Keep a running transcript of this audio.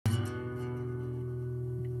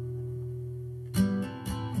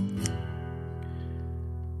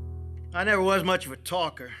I never was much of a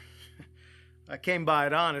talker. I came by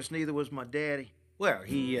it honest, neither was my daddy. Well,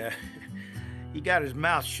 he got his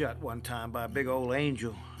mouth shut one time by a big old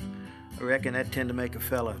angel. I reckon that tended to make a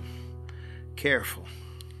fella careful.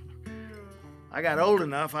 I got old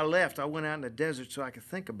enough, I left. I went out in the desert so I could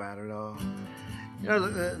think about it all. You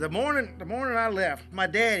know, the morning I left, my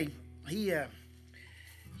daddy,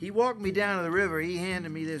 he walked me down to the river. He handed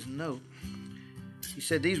me this note. He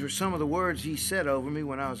said these were some of the words he said over me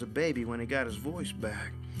when I was a baby when he got his voice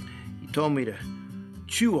back. He told me to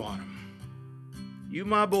chew on them. You,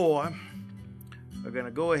 my boy, are going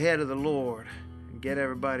to go ahead of the Lord and get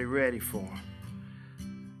everybody ready for him.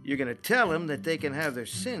 You're going to tell them that they can have their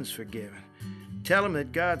sins forgiven. Tell them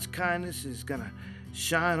that God's kindness is going to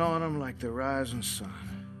shine on them like the rising sun.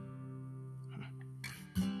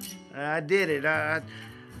 I did it.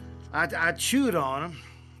 I chewed on them,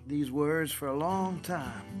 these words, for a long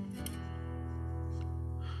time.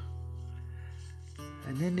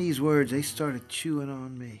 And then these words, they started chewing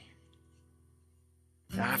on me.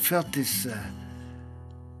 I felt this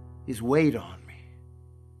weight on me.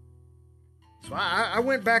 So I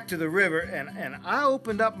went back to the river and I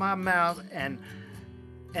opened up my mouth and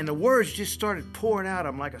the words just started pouring out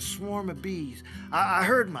of them like a swarm of bees. I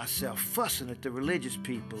heard myself fussing at the religious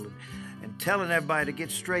people and telling everybody to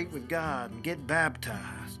get straight with God and get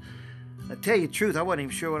baptized. I tell you the truth, I wasn't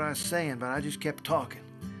even sure what I was saying, but I just kept talking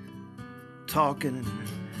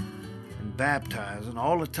and baptizing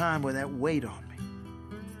all the time with that weight on me.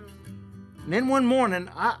 And then one morning,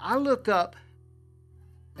 I look up,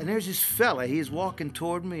 and there's this fella. He's walking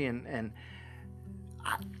toward me, and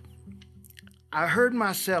I heard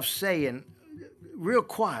myself saying, real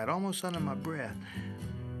quiet, almost under my breath,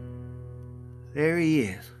 there he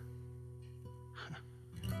is.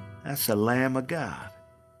 That's the Lamb of God.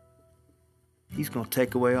 He's going to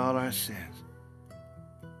take away all our sins.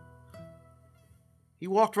 He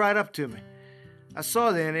walked right up to me. I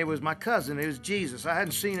saw then it was my cousin. It was Jesus. I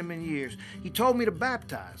hadn't seen him in years. He told me to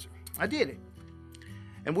baptize him. I did it.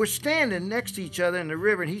 And we're standing next to each other in the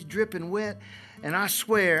river, and he's dripping wet. And I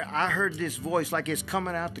swear I heard this voice like it's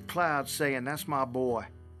coming out the clouds saying, that's my boy.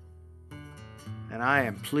 And I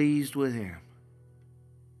am pleased with him.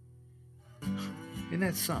 Isn't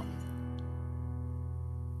that something?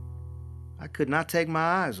 I could not take my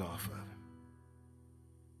eyes off of him.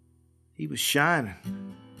 He was shining.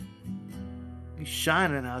 He's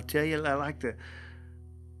shining, I'll tell you, like the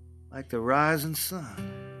rising sun.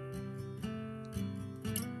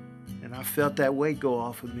 And I felt that weight go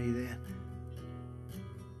off of me then,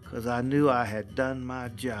 because I knew I had done my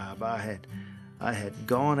job. I had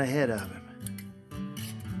gone ahead of him.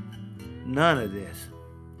 None of this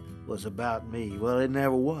was about me. Well, it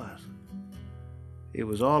never was. It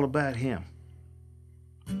was all about him.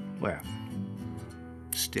 Well,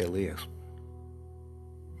 still is.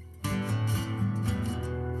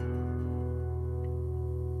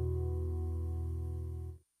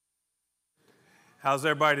 How's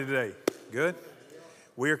everybody today? Good?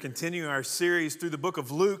 We are continuing our series through the book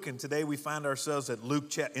of Luke, and today we find ourselves at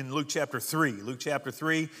in Luke chapter 3. Luke chapter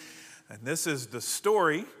 3, and this is the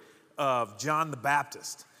story of John the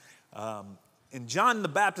Baptist. And John the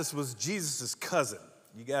Baptist was Jesus' cousin.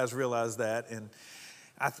 You guys realize that. And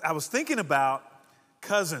I was thinking about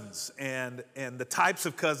cousins and the types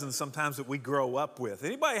of cousins sometimes that we grow up with.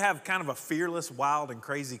 Anybody have kind of a fearless, wild, and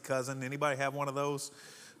crazy cousin? Anybody have one of those?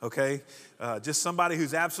 Okay, just somebody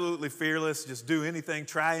who's absolutely fearless, just do anything,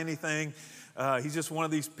 try anything. He's just one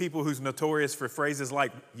of these people who's notorious for phrases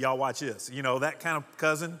like, y'all watch this. You know, that kind of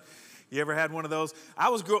cousin. You ever had one of those?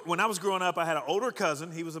 When I was growing up, I had an older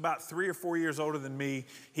cousin. He was about 3 or 4 years older than me.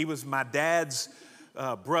 He was my dad's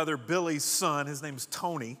brother Billy's son. His name is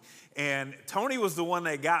Tony. And Tony was the one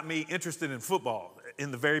that got me interested in football in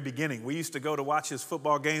the very beginning. We used to go to watch his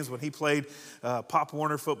football games when he played Pop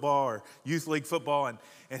Warner football or Youth League football.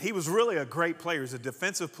 And he was really a great player. He was a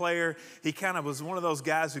defensive player. He kind of was one of those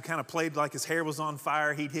guys who kind of played like his hair was on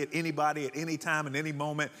fire. He'd hit anybody at any time, at any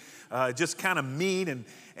moment. Just kind of mean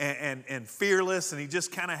and fearless. And he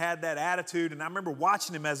just kind of had that attitude. And I remember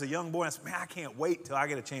watching him as a young boy. And I said, man, I can't wait till I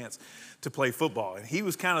get a chance to play football. And he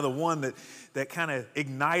was kind of the one that kind of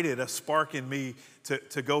ignited a spark in me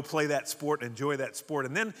to go play that sport, enjoy that sport.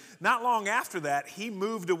 And then not long after that, he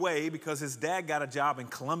moved away because his dad got a job in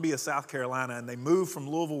Columbia, South Carolina, and they moved from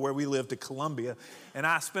Louisville, where we lived, to Columbia. And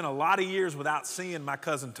I spent a lot of years without seeing my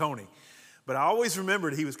cousin Tony. But I always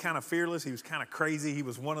remembered he was kind of fearless. He was kind of crazy. He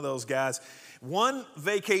was one of those guys. One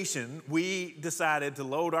vacation, we decided to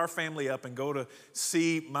load our family up and go to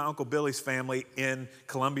see my Uncle Billy's family in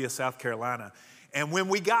Columbia, South Carolina. And when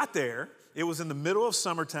we got there, it was in the middle of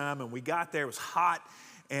summertime, and we got there, it was hot,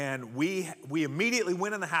 And we immediately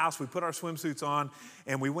went in the house, we put our swimsuits on,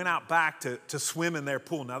 and we went out back to swim in their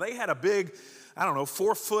pool. Now, they had a big,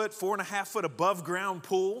 4.5 foot above ground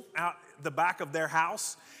pool out the back of their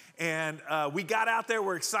house. And we got out there,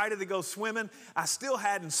 we're excited to go swimming. I still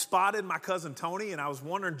hadn't spotted my cousin Tony, and I was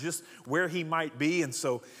wondering just where he might be. And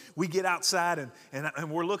so we get outside, and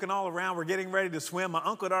we're looking all around. We're getting ready to swim. My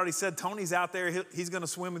uncle had already said, Tony's out there. He's going to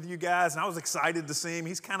swim with you guys. And I was excited to see him.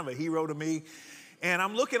 He's kind of a hero to me. And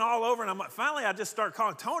I'm looking all over, and finally I just start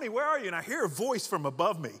calling, Tony, where are you? And I hear a voice from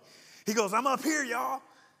above me. He goes, I'm up here, y'all.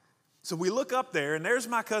 So we look up there, and there's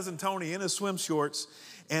my cousin Tony in his swim shorts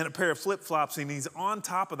and a pair of flip-flops, and he's on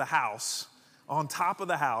top of the house,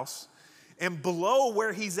 and below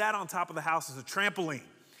where he's at on top of the house is a trampoline.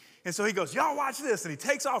 And so he goes, y'all watch this, and he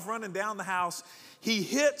takes off running down the house. He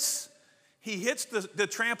hits the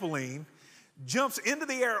trampoline, jumps into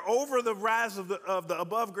the air over the rise of the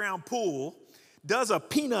above-ground pool, does a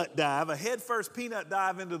peanut dive, a head-first peanut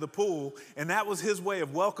dive into the pool, and that was his way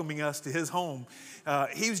of welcoming us to his home.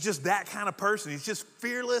 He was just that kind of person. He's just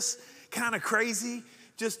fearless, kind of crazy,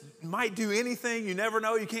 just might do anything. You never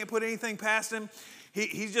know. You can't put anything past him.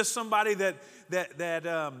 He's just somebody that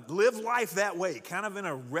lived life that way, kind of in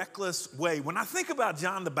a reckless way. When I think about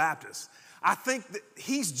John the Baptist, I think that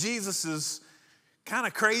he's Jesus's kind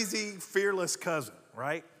of crazy, fearless cousin,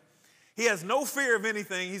 right? He has no fear of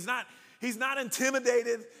anything. He's not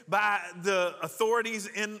intimidated by the authorities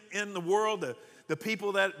in the world, the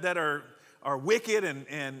people that are wicked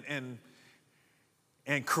and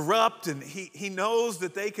corrupt, and he knows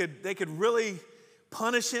that they could really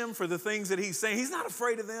punish him for the things that he's saying. He's not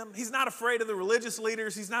afraid of them. He's not afraid of the religious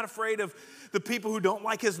leaders. He's not afraid of the people who don't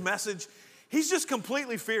like his message. He's just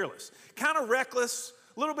completely fearless, kind of reckless,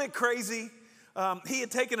 a little bit crazy. He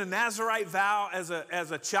had taken a Nazirite vow as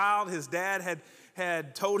a child. His dad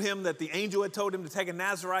had told him that the angel had told him to take a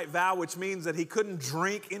Nazirite vow, which means that he couldn't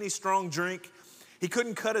drink any strong drink. He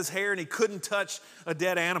couldn't cut his hair, and he couldn't touch a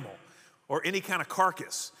dead animal or any kind of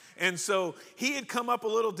carcass. And so he had come up a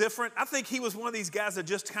little different. I think he was one of these guys that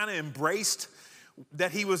just kind of embraced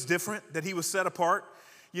that he was different, that he was set apart.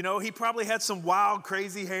 You know, he probably had some wild,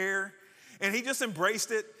 crazy hair, and he just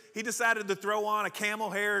embraced it. He decided to throw on a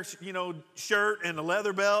camel hair, shirt and a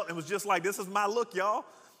leather belt, and was just like, this is my look, y'all.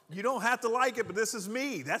 You don't have to like it, but this is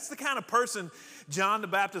me. That's the kind of person John the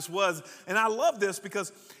Baptist was. And I love this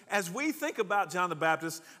because as we think about John the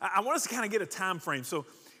Baptist, I want us to kind of get a time frame. So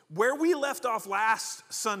where we left off last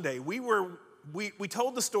Sunday, we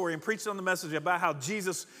told the story and preached on the message about how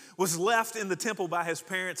Jesus was left in the temple by his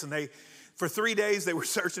parents, and for 3 days they were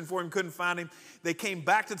searching for him, couldn't find him. They came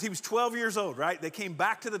back he was 12 years old, right? They came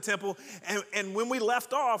back to the temple, and when we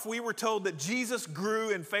left off, we were told that Jesus grew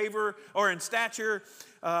in favor, or in stature,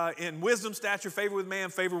 in wisdom, stature, favor with man,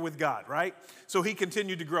 favor with God, right? So he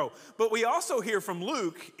continued to grow. But we also hear from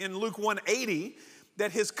Luke, in Luke 1:80,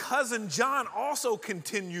 that his cousin John also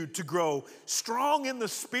continued to grow strong in the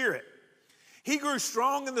Spirit. He grew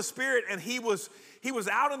strong in the Spirit, and he was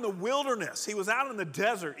out in the wilderness. He was out in the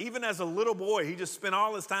desert. Even as a little boy, he just spent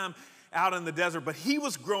all his time out in the desert, but he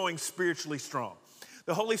was growing spiritually strong.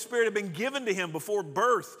 The Holy Spirit had been given to him before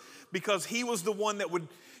birth because he was the one that would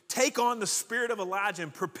take on the spirit of Elijah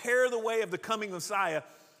and prepare the way of the coming Messiah,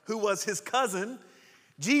 who was his cousin,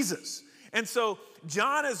 Jesus. And so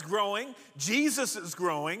John is growing, Jesus is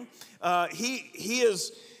growing. We're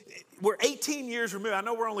 18 years removed. I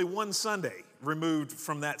know we're only one Sunday removed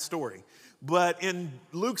from that story. But in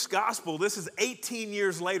Luke's gospel, this is 18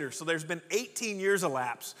 years later. So there's been 18 years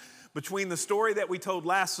elapsed between the story that we told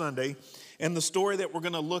last Sunday and the story that we're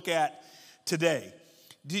going to look at today.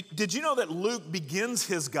 Did you know that Luke begins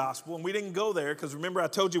his gospel? And we didn't go there because remember I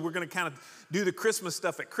told you we're going to kind of do the Christmas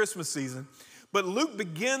stuff at Christmas season. But Luke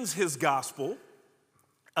begins his gospel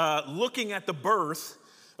looking at the birth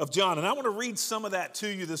of John. And I want to read some of that to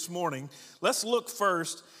you this morning. Let's look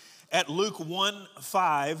first at Luke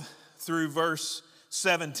 1:5 through verse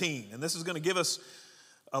 17. And this is going to give us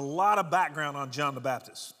a lot of background on John the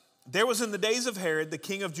Baptist. There was in the days of Herod, the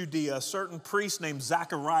king of Judea, a certain priest named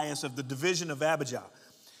Zacharias of the division of Abijah.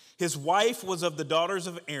 His wife was of the daughters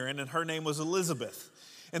of Aaron, and her name was Elizabeth.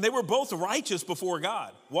 And they were both righteous before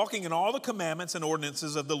God, walking in all the commandments and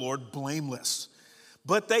ordinances of the Lord blameless.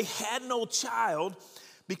 But they had no child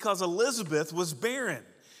because Elizabeth was barren,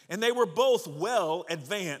 and they were both well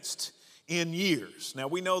advanced in years. Now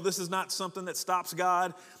we know this is not something that stops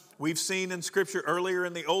God. We've seen in Scripture earlier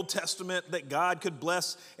in the Old Testament that God could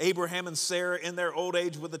bless Abraham and Sarah in their old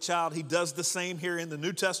age with a child. He does the same here in the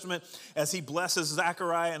New Testament as he blesses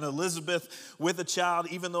Zachariah and Elizabeth with a child,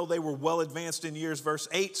 even though they were well advanced in years. Verse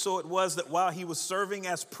 8, so it was that while he was serving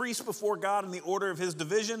as priest before God in the order of his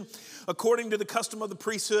division, according to the custom of the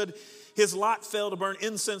priesthood, his lot fell to burn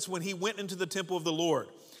incense when he went into the temple of the Lord.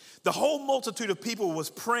 The whole multitude of people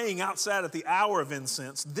was praying outside at the hour of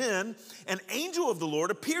incense. Then an angel of the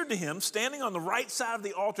Lord appeared to him, standing on the right side of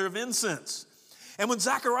the altar of incense. And when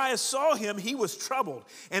Zacharias saw him, he was troubled,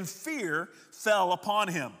 and fear fell upon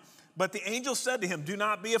him. But the angel said to him, do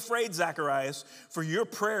not be afraid, Zacharias, for your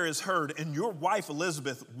prayer is heard, and your wife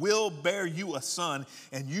Elizabeth will bear you a son,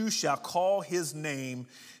 and you shall call his name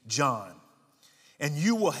John. And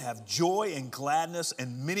you will have joy and gladness,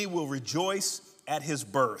 and many will rejoice at his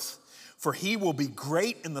birth. For he will be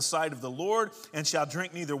great in the sight of the Lord, and shall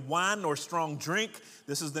drink neither wine nor strong drink.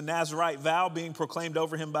 This is the Nazirite vow being proclaimed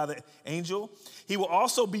over him by the angel. He will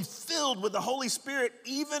also be filled with the Holy Spirit,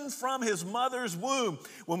 even from his mother's womb.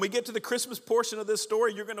 When we get to the Christmas portion of this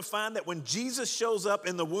story, you're going to find that when Jesus shows up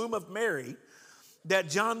in the womb of Mary, that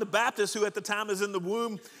John the Baptist, who at the time is in the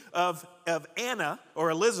womb of Anna, or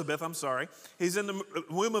Elizabeth, he's in the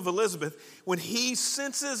womb of Elizabeth, when he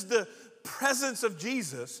senses the presence of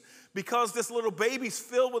Jesus, because this little baby's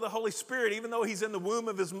filled with the Holy Spirit, even though he's in the womb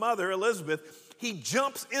of his mother, Elizabeth, he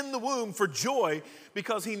jumps in the womb for joy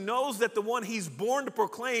because he knows that the one he's born to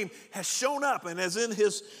proclaim has shown up and is in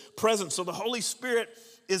his presence. So the Holy Spirit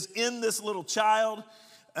is in this little child.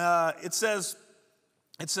 It says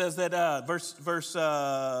that verse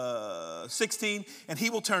 16, and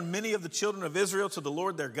he will turn many of the children of Israel to the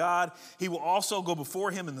Lord their God. He will also go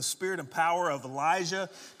before him in the spirit and power of Elijah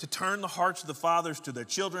to turn the hearts of the fathers to their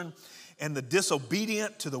children and the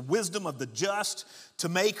disobedient to the wisdom of the just, to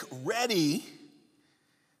make ready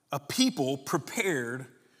a people prepared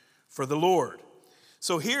for the Lord.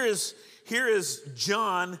 So here is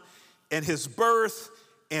John and his birth,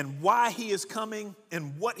 and why he is coming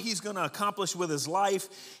and what he's going to accomplish with his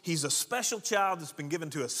life. He's a special child that's been given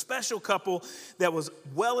to a special couple that was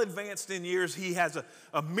well advanced in years. He has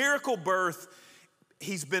a miracle birth.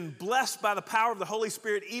 He's been blessed by the power of the Holy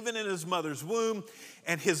Spirit even in his mother's womb.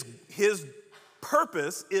 And his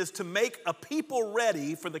purpose is to make a people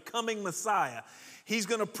ready for the coming Messiah. He's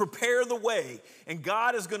going to prepare the way. And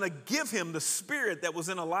God is going to give him the spirit that was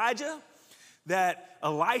in Elijah, that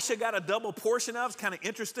Elisha got a double portion of. It's kind of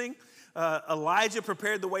interesting. Elijah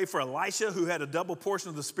prepared the way for Elisha, who had a double portion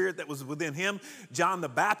of the Spirit that was within him. John the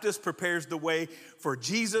Baptist prepares the way for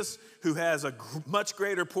Jesus, who has a much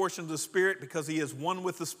greater portion of the Spirit because he is one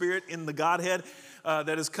with the Spirit in the Godhead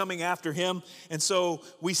that is coming after him. And so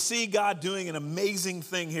we see God doing an amazing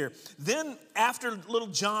thing here. Then after little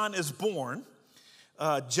John is born,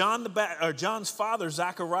 John's father,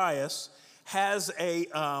 Zacharias, has a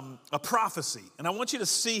prophecy. And I want you to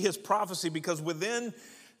see his prophecy, because within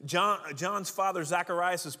John's father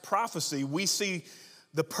Zacharias' prophecy, we see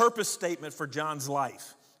the purpose statement for John's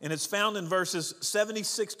life. And it's found in verses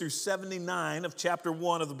 76 through 79 of chapter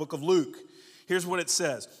 1 of the book of Luke. Here's what it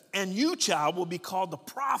says. And you, child, will be called the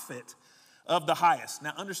prophet of the highest.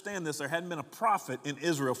 Now understand this, there hadn't been a prophet in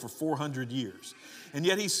Israel for 400 years. And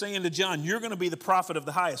yet he's saying to John, you're going to be the prophet of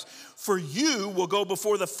the highest. For you will go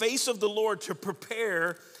before the face of the Lord to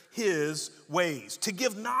prepare his ways, to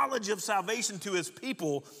give knowledge of salvation to his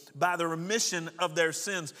people by the remission of their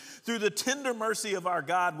sins, through the tender mercy of our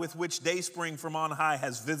God with which dayspring from on high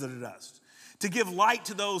has visited us, to give light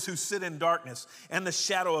to those who sit in darkness and the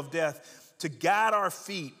shadow of death, to guide our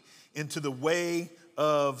feet into the way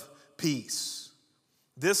of peace.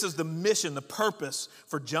 This is the mission, the purpose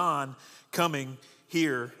for John coming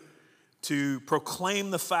here, to proclaim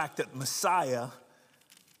the fact that Messiah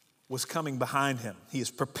was coming behind him. He is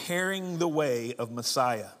preparing the way of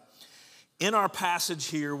Messiah. In our passage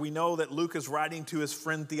here, we know that Luke is writing to his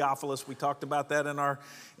friend Theophilus. We talked about that in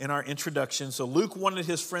our introduction. So Luke wanted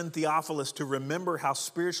his friend Theophilus to remember how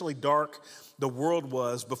spiritually dark the world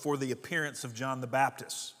was before the appearance of John the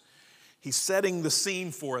Baptist. He's setting the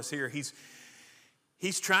scene for us here.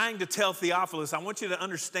 He's trying to tell Theophilus, I want you to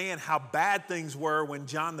understand how bad things were when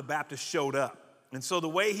John the Baptist showed up. And so the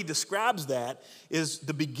way he describes that is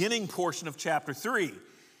the beginning portion of chapter 3.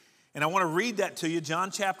 And I want to read that to you,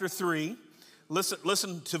 John chapter 3.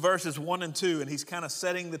 Listen to verses 1 and 2, and he's kind of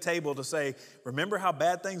setting the table to say, remember how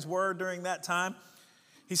bad things were during that time?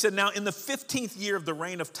 He said, now in the 15th year of the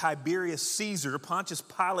reign of Tiberius Caesar, Pontius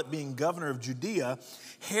Pilate being governor of Judea,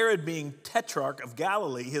 Herod being tetrarch of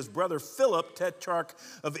Galilee, his brother Philip, tetrarch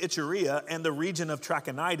of Iturea and the region of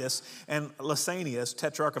Trachonitis, and Lysanias,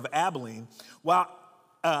 tetrarch of Abilene, while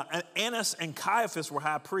Annas and Caiaphas were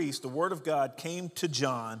high priests, the word of God came to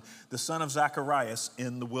John, the son of Zacharias,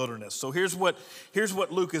 in the wilderness. So here's what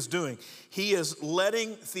Luke is doing. He is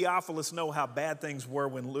letting Theophilus know how bad things were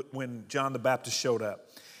when John the Baptist showed up.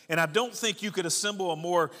 And I don't think you could assemble a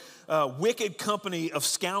more wicked company of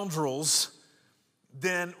scoundrels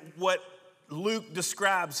than what Luke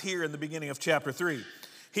describes here in the beginning of chapter 3.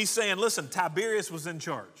 He's saying, listen, Tiberius was in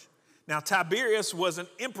charge. Now, Tiberius was an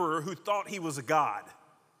emperor who thought he was a god.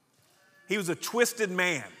 He was a twisted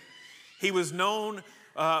man. He was known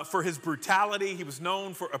for his brutality. He was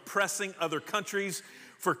known for oppressing other countries,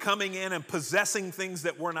 for coming in and possessing things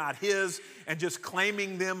that were not his and just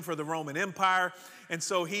claiming them for the Roman Empire. And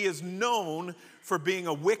so he is known for being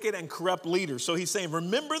a wicked and corrupt leader. So he's saying,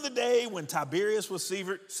 remember the day when Tiberius was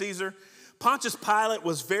Caesar? Pontius Pilate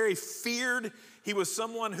was very feared. He was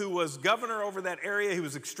someone who was governor over that area. He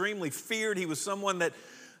was extremely feared. He was someone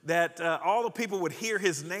that all the people would hear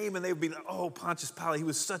his name and they would be like, oh, Pontius Pilate, he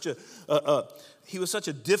was such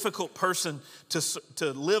a difficult person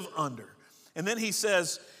to live under. And then he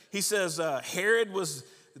says Herod was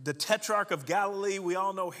the tetrarch of Galilee. We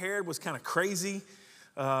all know Herod was kind of crazy.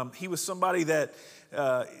 He was somebody that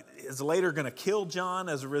is later going to kill John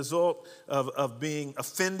as a result of being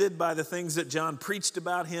offended by the things that John preached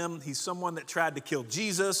about him. He's someone that tried to kill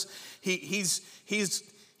Jesus. He's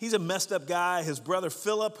a messed up guy. His brother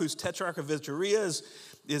Philip, who's tetrarch of Iturea,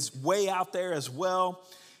 is way out there as well.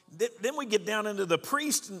 Then we get down into the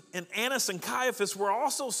priests, and Annas and Caiaphas were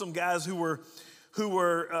also some guys who were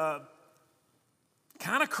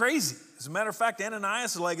kind of crazy. As a matter of fact,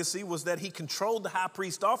 Ananias' legacy was that he controlled the high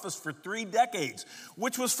priest office for 3 decades,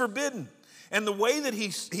 which was forbidden. And the way that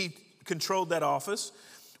he controlled that office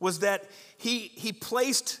was that he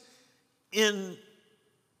placed in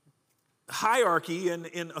hierarchy and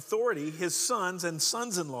in authority his sons and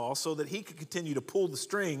sons-in-law so that he could continue to pull the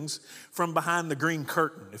strings from behind the green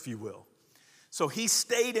curtain, if you will. So he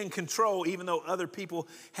stayed in control even though other people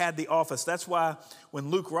had the office. That's why when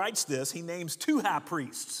Luke writes this, he names 2 high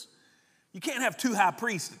priests. You can't have 2 high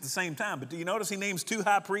priests at the same time, but do you notice he names 2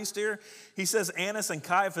 high priests here? He says Annas and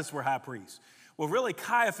Caiaphas were high priests. Well, really,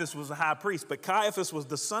 Caiaphas was a high priest, but Caiaphas was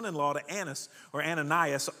the son-in-law to Annas, or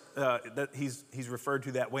Ananias, that he's referred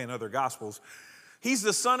to that way in other Gospels. He's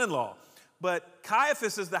the son-in-law, but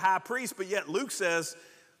Caiaphas is the high priest, but yet Luke says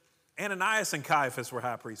Ananias and Caiaphas were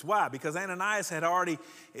high priests. Why? Because Ananias had already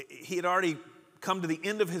come to the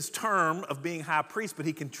end of his term of being high priest, but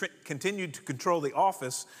he continued to control the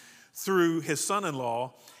office through his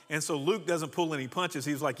son-in-law. And so Luke doesn't pull any punches.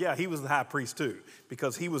 He was like, yeah, he was the high priest too,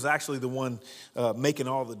 because he was actually the one making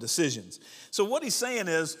all the decisions. So what he's saying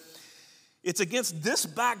is, it's against this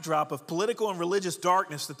backdrop of political and religious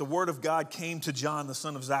darkness that the word of God came to John, the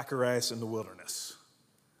son of Zacharias, in the wilderness.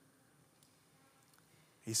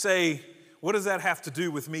 You say, what does that have to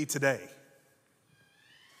do with me today?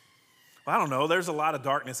 Well, I don't know. There's a lot of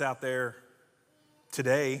darkness out there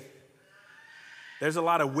today. There's a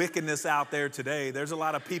lot of wickedness out there today. There's a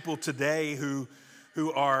lot of people today who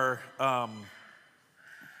are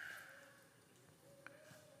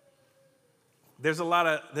there's a lot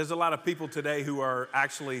of people today who are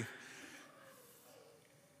actually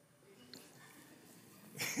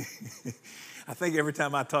I think every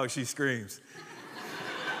time I talk she screams.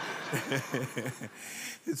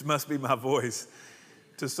 It must be my voice.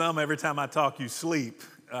 To some, every time I talk you sleep.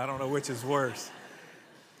 I don't know which is worse.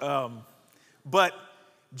 But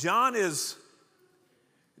John is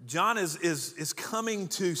coming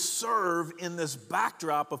to serve in this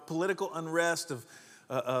backdrop of political unrest,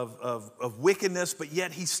 of wickedness, but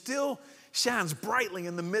yet he still shines brightly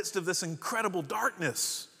in the midst of this incredible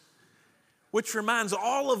darkness, which reminds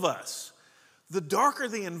all of us, the darker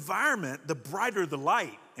the environment, the brighter the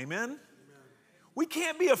light. Amen? We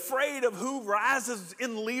can't be afraid of who rises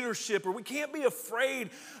in leadership, or we can't be afraid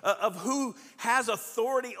of who has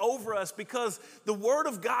authority over us, because the Word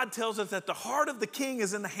of God tells us that the heart of the king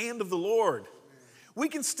is in the hand of the Lord. We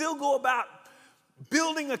can still go about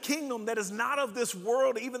building a kingdom that is not of this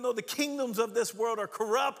world, even though the kingdoms of this world are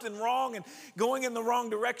corrupt and wrong and going in the wrong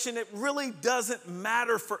direction. It really doesn't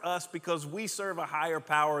matter for us, because we serve a higher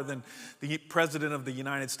power than the President of the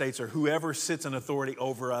United States or whoever sits in authority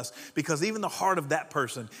over us, because even the heart of that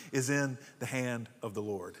person is in the hand of the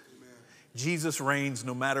Lord. Amen. Jesus reigns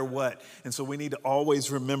no matter what. And so we need to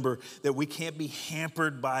always remember that we can't be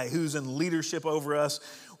hampered by who's in leadership over us.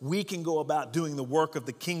 We can go about doing the work of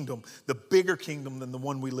the kingdom, the bigger kingdom than the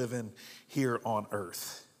one we live in here on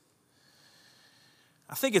earth.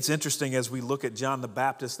 I think it's interesting as we look at John the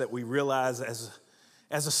Baptist that we realize as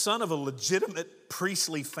a son of a legitimate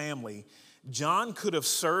priestly family, John could have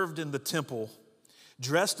served in the temple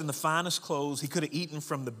dressed in the finest clothes. He could have eaten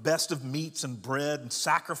from the best of meats and bread and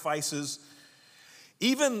sacrifices.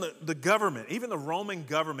 Even the government, even the Roman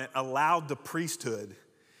government allowed the priesthood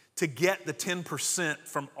to get the 10%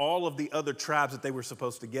 from all of the other tribes that they were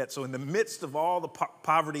supposed to get. So in the midst of all the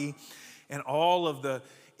poverty and all of the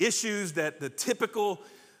issues that the typical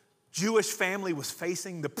Jewish family was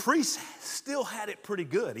facing, the priests still had it pretty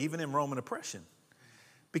good, even in Roman oppression,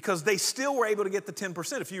 because they still were able to get the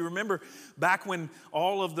 10%. If you remember back when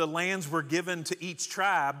all of the lands were given to each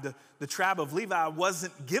tribe, the tribe of Levi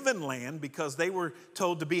wasn't given land because they were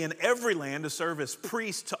told to be in every land to serve as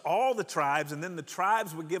priests to all the tribes, and then the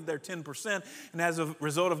tribes would give their 10%, and as a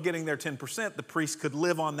result of getting their 10%, the priests could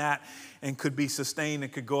live on that and could be sustained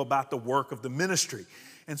and could go about the work of the ministry.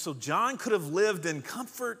 And so John could have lived in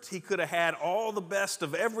comfort. He could have had all the best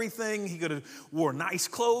of everything. He could have wore nice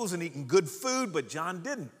clothes and eaten good food, but John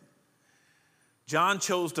didn't. John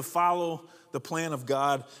chose to follow the plan of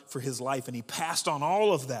God for his life, and he passed on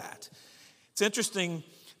all of that. It's interesting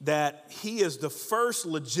that he is the first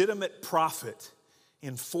legitimate prophet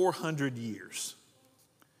in 400 years.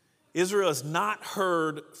 Israel has not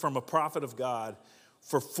heard from a prophet of God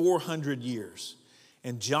for 400 years.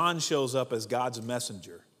 And John shows up as God's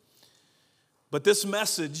messenger. But this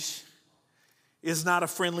message is not a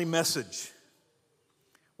friendly message.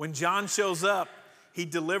 When John shows up, he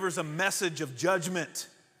delivers a message of judgment.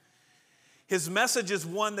 His message is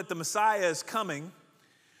one that the Messiah is coming,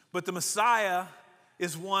 but the Messiah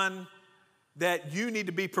is one that you need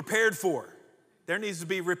to be prepared for. There needs to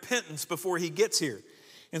be repentance before he gets here.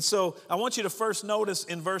 And so I want you to first notice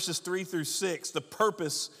in verses 3 through 6 the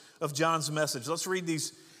purpose of John's message. Let's read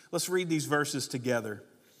these verses together.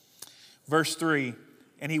 Verse 3,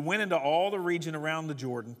 and he went into all the region around the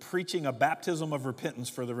Jordan, preaching a baptism of repentance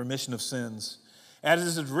for the remission of sins. As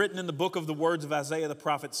it is written in the book of the words of Isaiah the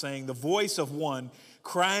prophet, saying, the voice of one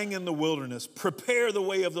crying in the wilderness, prepare the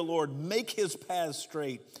way of the Lord, make his paths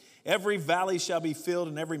straight. Every valley shall be filled,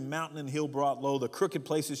 and every mountain and hill brought low. The crooked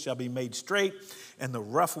places shall be made straight, and the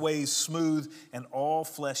rough ways smooth, and all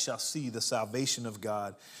flesh shall see the salvation of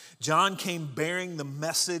God. John came bearing the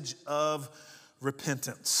message of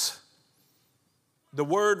repentance. The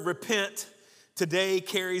word repent today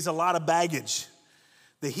carries a lot of baggage.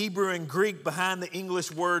 The Hebrew and Greek behind the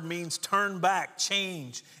English word means turn back,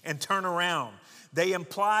 change, and turn around. They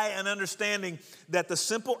imply an understanding that the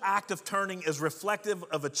simple act of turning is reflective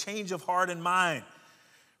of a change of heart and mind.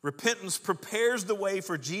 Repentance prepares the way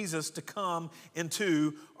for Jesus to come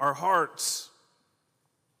into our hearts.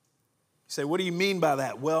 You say, what do you mean by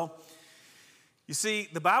that? Well, you see,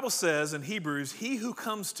 the Bible says in Hebrews, he who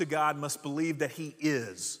comes to God must believe that he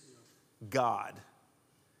is God.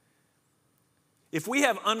 If we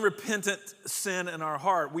have unrepentant sin in our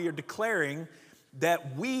heart, we are declaring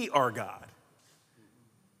that we are God.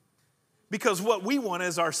 Because what we want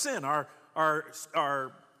is our sin,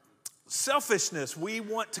 our selfishness. We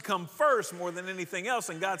want to come first more than anything else.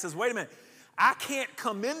 And God says, wait a minute, I can't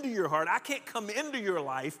come into your heart. I can't come into your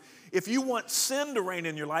life. If you want sin to reign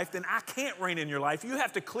in your life, then I can't reign in your life. You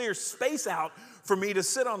have to clear space out for me to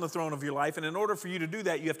sit on the throne of your life. And in order for you to do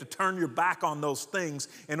that, you have to turn your back on those things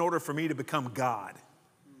in order for me to become God.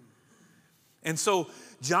 And so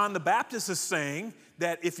John the Baptist is saying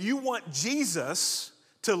that if you want Jesus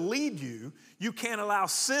to lead you, you can't allow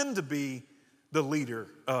sin to be the leader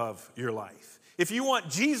of your life. If you want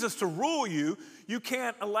Jesus to rule you, you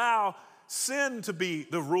can't allow sin to be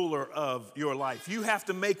the ruler of your life. You have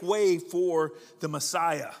to make way for the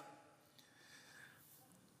Messiah.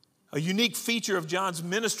 A unique feature of John's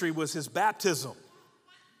ministry was his baptism.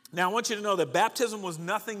 Now, I want you to know that baptism was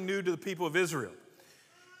nothing new to the people of Israel.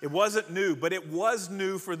 It wasn't new, but it was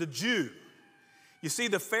new for the Jew. You see,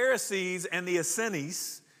 the Pharisees and the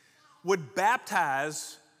Essenes would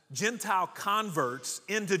baptize Gentile converts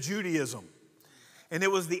into Judaism. And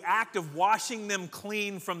it was the act of washing them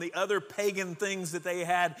clean from the other pagan things that they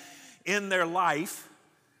had in their life.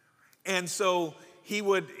 And so he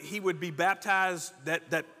would be baptized,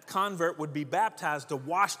 that convert would be baptized to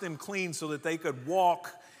wash them clean so that they could walk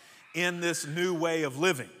in this new way of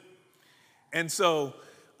living. And so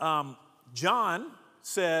John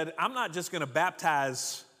said, I'm not just going to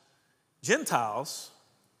baptize Gentiles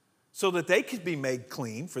so that they could be made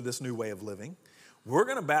clean for this new way of living. We're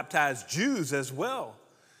going to baptize Jews as well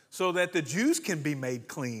so that the Jews can be made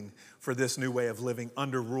clean for this new way of living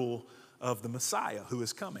under rule of the Messiah who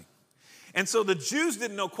is coming. And so the Jews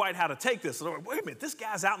didn't know quite how to take this. So, wait a minute, this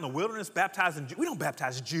guy's out in the wilderness baptizing Jews. We don't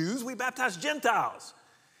baptize Jews, we baptize Gentiles.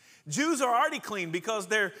 Jews are already clean because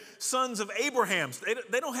they're sons of Abraham.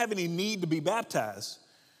 They don't have any need to be baptized.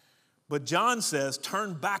 But John says,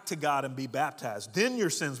 turn back to God and be baptized. Then your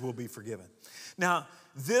sins will be forgiven. Now,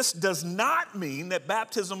 this does not mean that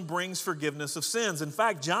baptism brings forgiveness of sins. In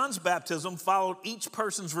fact, John's baptism followed each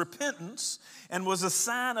person's repentance and was a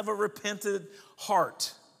sign of a repentant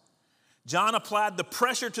heart. John applied the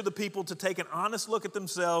pressure to the people to take an honest look at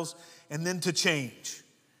themselves and then to change.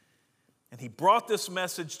 And he brought this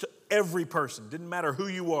message to every person. Didn't matter who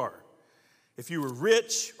you are. If you were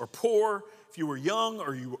rich or poor, if you were young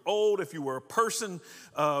or you were old, if you were a person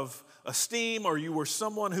of esteem or you were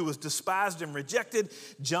someone who was despised and rejected,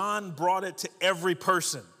 John brought it to every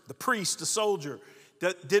person. The priest, the soldier,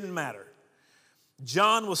 that didn't matter.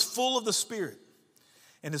 John was full of the Spirit,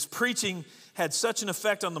 and his preaching had such an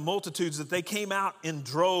effect on the multitudes that they came out in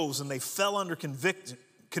droves and they fell under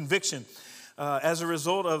conviction as a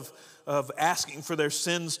result of asking for their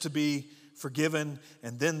sins to be forgiven,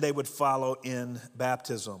 and then they would follow in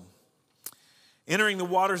baptism. Entering the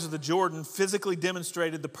waters of the Jordan physically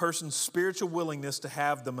demonstrated the person's spiritual willingness to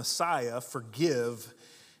have the Messiah forgive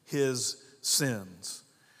his sins.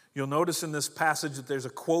 You'll notice in this passage that there's a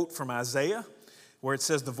quote from Isaiah where it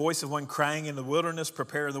says, the voice of one crying in the wilderness,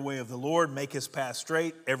 prepare the way of the Lord, make his path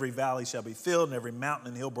straight. Every valley shall be filled, and every mountain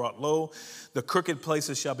and hill brought low. The crooked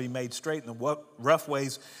places shall be made straight, and the rough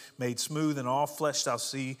ways made smooth, and all flesh shall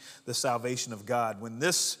see the salvation of God. When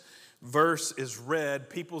this verse is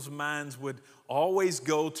read, people's minds would always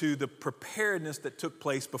go to the preparedness that took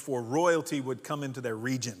place before royalty would come into their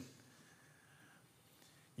region.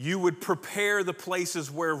 You would prepare the places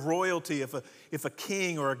where royalty, if a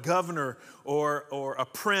king or a governor or a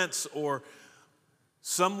prince or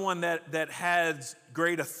someone that has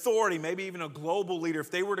great authority, maybe even a global leader, if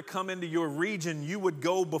they were to come into your region, you would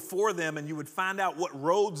go before them and you would find out what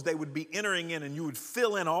roads they would be entering in, and you would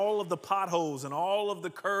fill in all of the potholes and all of the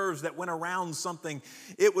curves that went around something.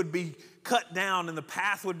 It would be cut down and the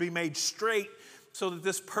path would be made straight so that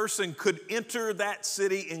this person could enter that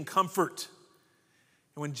city in comfort.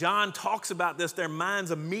 And when John talks about this, their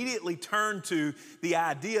minds immediately turn to the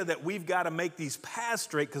idea that we've got to make these paths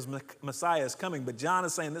straight because Messiah is coming. But John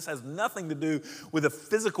is saying this has nothing to do with the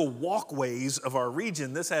physical walkways of our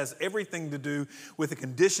region. This has everything to do with the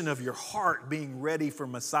condition of your heart being ready for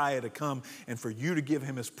Messiah to come and for you to give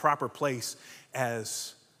him his proper place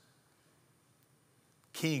as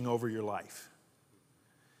king over your life.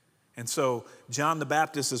 And so John the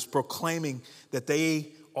Baptist is proclaiming that they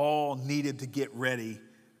all needed to get ready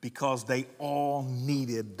because they all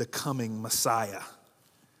needed the coming Messiah.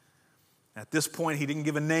 At this point, he didn't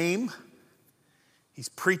give a name. He's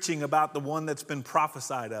preaching about the one that's been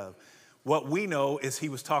prophesied of. What we know is he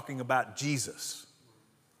was talking about Jesus.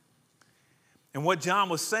 And what John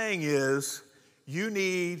was saying is, you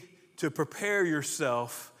need to prepare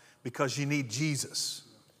yourself because you need Jesus.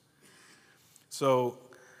 So,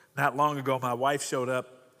 not long ago, my wife showed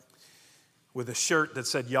up with a shirt that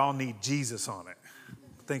said, y'all need Jesus on it.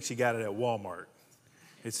 I think she got it at Walmart.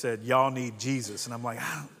 It said, y'all need Jesus. And I'm like,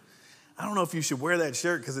 I don't know if you should wear that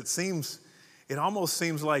shirt because it almost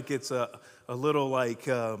seems like it's a little like,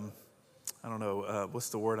 I don't know, what's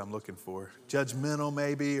the word I'm looking for? Judgmental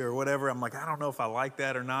maybe or whatever. I'm like, I don't know if I like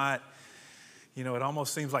that or not. You know, it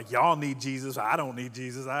almost seems like y'all need Jesus. I don't need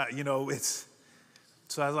Jesus.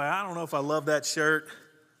 So I was like, I don't know if I love that shirt.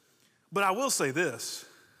 But I will say this.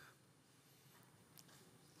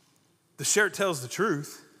 The shirt tells the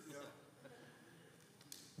truth.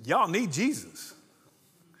 Y'all need Jesus.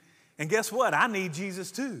 And guess what? I need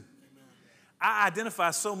Jesus too. I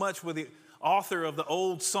identify so much with the author of the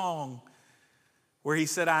old song where he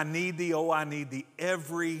said, I need thee, oh, I need thee.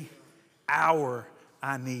 Every hour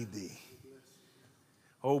I need thee.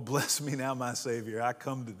 Oh, bless me now, my Savior. I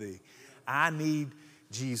come to thee. I need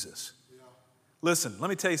Jesus. Listen,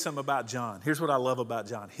 let me tell you something about John. Here's what I love about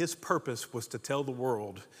John. His purpose was to tell the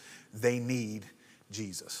world they need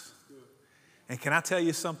Jesus. And can I tell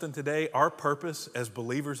you something today? Our purpose as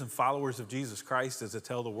believers and followers of Jesus Christ is to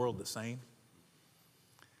tell the world the same.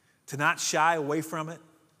 To not shy away from it.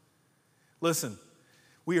 Listen,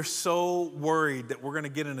 we are so worried that we're going to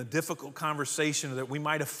get in a difficult conversation or that we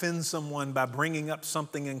might offend someone by bringing up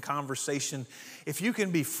something in conversation. If you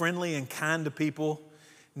can be friendly and kind to people,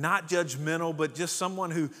 not judgmental, but just someone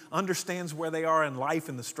who understands where they are in life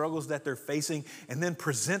and the struggles that they're facing, and then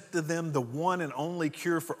present to them the one and only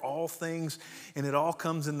cure for all things. And it all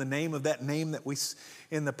comes in the name of that name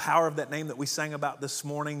in the power of that name that we sang about this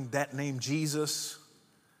morning, that name, Jesus.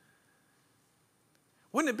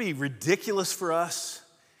 Wouldn't it be ridiculous for us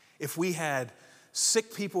if we had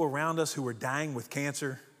sick people around us who were dying with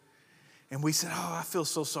cancer, and we said, oh, I feel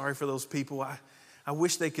so sorry for those people. I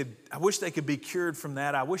wish they could be cured from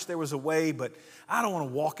that. I wish there was a way, but I don't want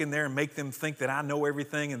to walk in there and make them think that I know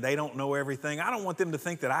everything and they don't know everything. I don't want them to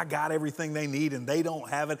think that I got everything they need and they don't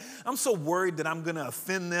have it. I'm so worried that I'm going to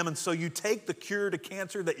offend them. And so you take the cure to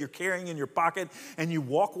cancer that you're carrying in your pocket and you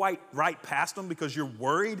walk right past them because you're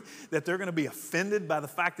worried that they're going to be offended by the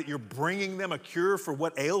fact that you're bringing them a cure for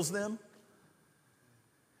what ails them.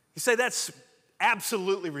 You say, that's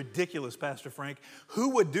absolutely ridiculous, Pastor Frank.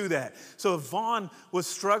 Who would do that? So if Vaughn was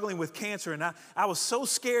struggling with cancer and I was so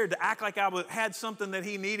scared to act like I had something that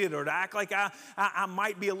he needed or to act like I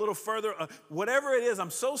might be a little further, whatever it is, I'm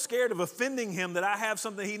so scared of offending him that I have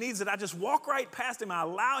something he needs that I just walk right past him. I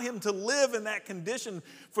allow him to live in that condition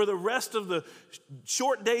for the rest of the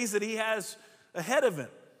short days that he has ahead of him.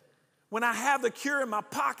 When I have the cure in my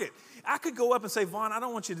pocket, I could go up and say, Vaughn, I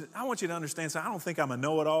want you to understand, so I don't think I'm a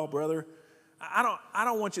know-it-all, brother. I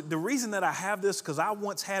don't want you, the reason that I have this, because I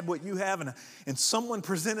once had what you have, and someone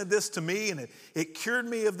presented this to me, and it cured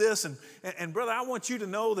me of this, and brother, I want you to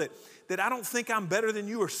know that I don't think I'm better than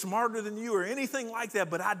you or smarter than you or anything like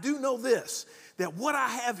that, but I do know this, that what I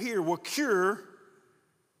have here will cure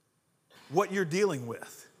what you're dealing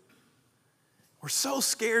with. We're so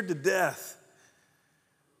scared to death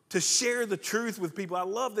to share the truth with people. I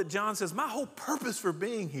love that John says, my whole purpose for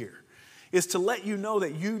being here is to let you know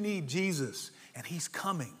that you need Jesus and he's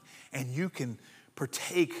coming and you can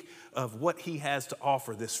partake of what he has to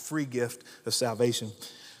offer, this free gift of salvation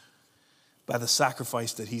by the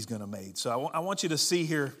sacrifice that he's going to make. So I want you to see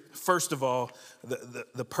here, first of all,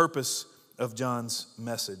 the purpose of John's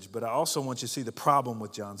message, but I also want you to see the problem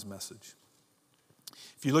with John's message.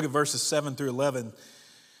 If you look at verses 7 through 11, it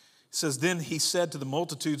says, then he said to the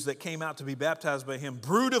multitudes that came out to be baptized by him,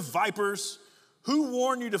 brood of vipers, who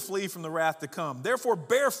warned you to flee from the wrath to come? Therefore,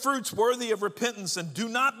 bear fruits worthy of repentance and do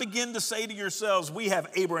not begin to say to yourselves, we have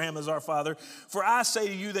Abraham as our father. For I say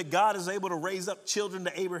to you that God is able to raise up children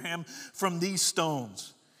to Abraham from these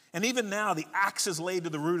stones. And even now the axe is laid to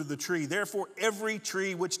the root of the tree. Therefore, every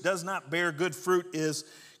tree which does not bear good fruit is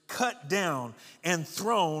cut down and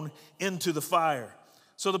thrown into the fire.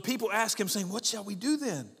 So the people asked him, saying, what shall we do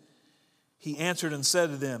then? He answered and said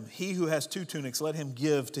to them, he who has 2 tunics, let him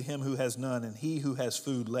give to him who has none, and he who has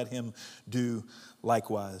food, let him do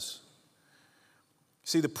likewise.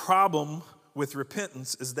 See, the problem with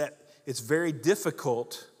repentance is that it's very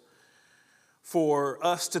difficult for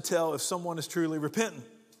us to tell if someone is truly repentant.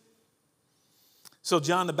 So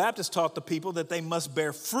John the Baptist taught the people that they must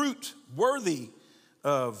bear fruit worthy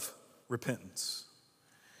of repentance.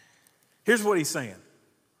 Here's what he's saying.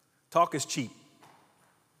 Talk is cheap.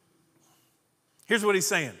 Here's what he's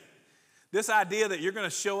saying. This idea that you're going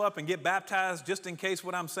to show up and get baptized just in case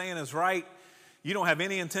what I'm saying is right, you don't have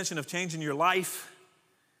any intention of changing your life.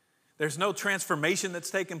 There's no transformation that's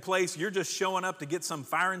taking place. You're just showing up to get some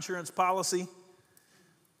fire insurance policy.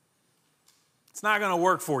 It's not going to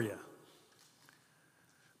work for you.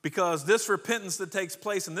 Because this repentance that takes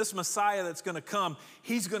place and this Messiah that's going to come,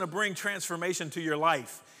 he's going to bring transformation to your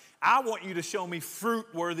life. I want you to show me fruit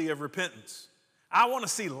worthy of repentance. I want to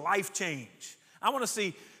see life change. I want to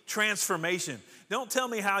see transformation. Don't tell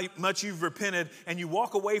me how much you've repented and you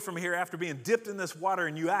walk away from here after being dipped in this water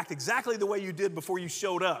and you act exactly the way you did before you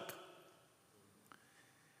showed up.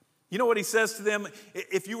 You know what he says to them?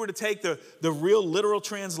 If you were to take the real literal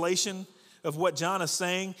translation of what John is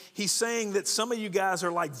saying, he's saying that some of you guys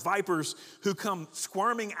are like vipers who come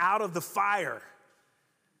squirming out of the fire.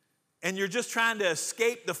 And you're just trying to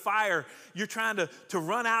escape the fire. You're trying to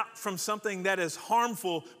run out from something that is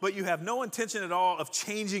harmful, but you have no intention at all of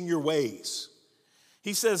changing your ways.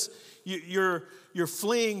 He says you're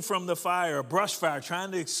fleeing from the fire, a brush fire,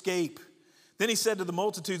 trying to escape. Then he said to the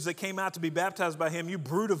multitudes that came out to be baptized by him, you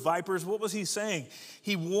brood of vipers. What was he saying?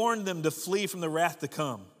 He warned them to flee from the wrath to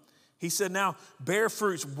come. He said, now bear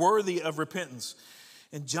fruits worthy of repentance.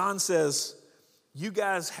 And John says, you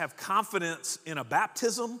guys have confidence in a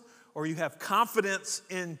baptism, or you have confidence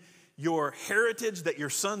in your heritage that you're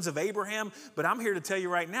sons of Abraham, but I'm here to tell you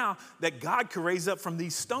right now that God could raise up from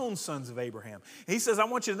these stones sons of Abraham. And he says, I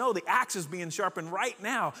want you to know the axe is being sharpened right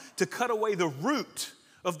now to cut away the root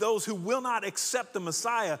of those who will not accept the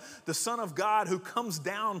Messiah, the Son of God who comes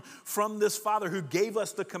down from this Father who gave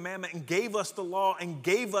us the commandment and gave us the law and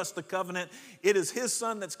gave us the covenant. It is his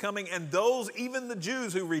Son that's coming, and those, even the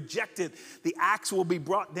Jews who reject it, the axe will be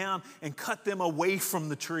brought down and cut them away from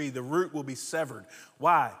the tree. The root will be severed.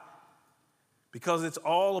 Why? Because it's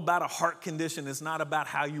all about a heart condition. It's not about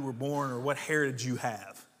how you were born or what heritage you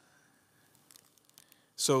have.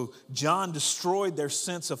 So John destroyed their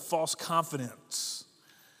sense of false confidence.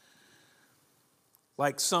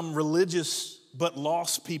 Like some religious but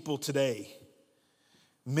lost people today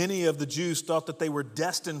Many of the Jews thought that they were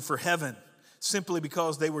destined for heaven simply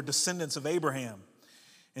because they were descendants of Abraham.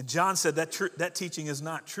 And John said that teaching is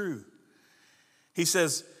not true. He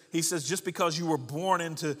says, just because you were born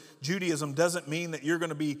into Judaism doesn't mean that you're going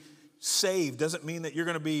to be saved, doesn't mean that you're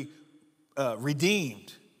going to be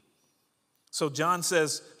redeemed. So John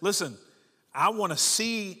says, listen, I want to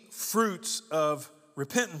see fruits of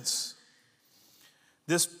repentance.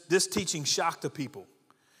 This teaching shocked the people.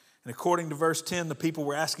 And according to verse 10, the people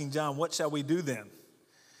were asking John, what shall we do then?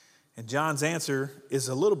 And John's answer is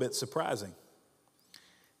a little bit surprising.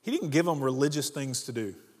 He didn't give them religious things to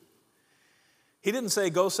do. He didn't say,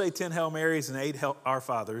 go say 10 Hail Marys and 8 Our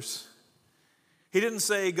Fathers. He didn't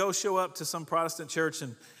say, go show up to some Protestant church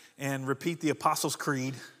and repeat the Apostles'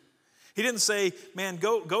 Creed. He didn't say, man,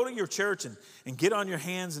 go to your church and get on your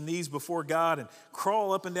hands and knees before God and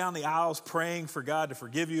crawl up and down the aisles praying for God to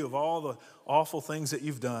forgive you of all the awful things that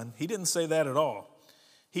you've done. He didn't say that at all.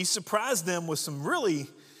 He surprised them with some really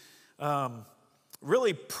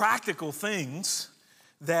practical things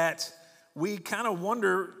that we kind of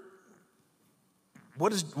wonder,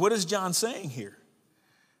 what is John saying here?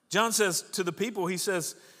 John says to the people, he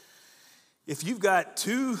says, if you've got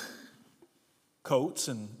 2 coats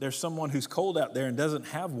and there's someone who's cold out there and doesn't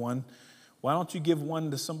have one, why don't you give one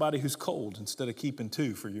to somebody who's cold instead of keeping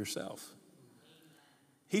 2 for yourself?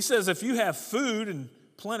 He says if you have food and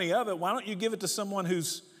plenty of it, why don't you give it to someone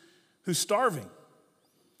who's starving?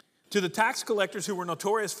 To the tax collectors who were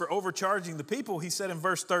notorious for overcharging the people, he said in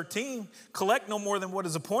verse 13, collect no more than what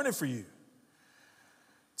is appointed for you.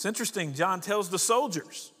 It's interesting, John tells the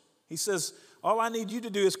soldiers, he says, all I need you to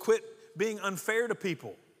do is quit being unfair to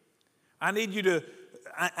people. I need you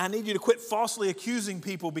to quit falsely accusing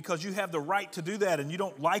people because you have the right to do that and you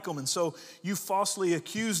don't like them, and so you falsely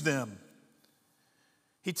accuse them.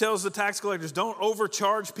 He tells the tax collectors, don't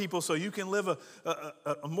overcharge people so you can live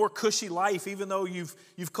a more cushy life even though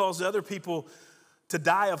you've caused other people to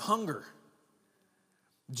die of hunger.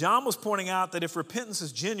 John was pointing out that if repentance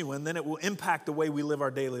is genuine, then it will impact the way we live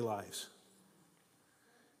our daily lives.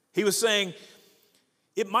 He was saying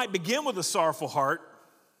it might begin with a sorrowful heart.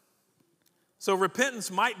 So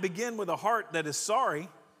repentance might begin with a heart that is sorry,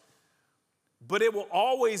 but it will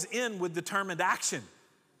always end with determined action.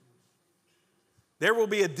 There will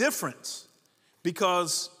be a difference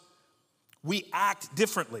because we act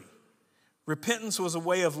differently. Repentance was a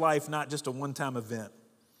way of life, not just a one-time event.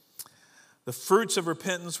 The fruits of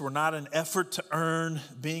repentance were not an effort to earn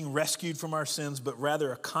being rescued from our sins, but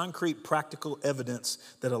rather a concrete, practical evidence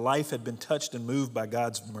that a life had been touched and moved by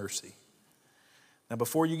God's mercy. Now,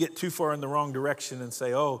 before you get too far in the wrong direction and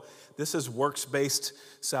say, oh, this is works-based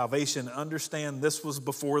salvation, understand this was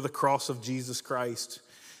before the cross of Jesus Christ.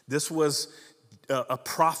 This was a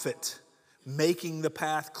prophet making the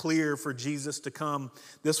path clear for Jesus to come.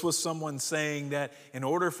 This was someone saying that in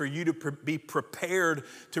order for you to be prepared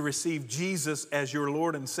to receive Jesus as your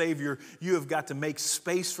Lord and Savior, you have got to make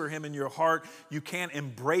space for him in your heart. You can't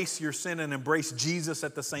embrace your sin and embrace Jesus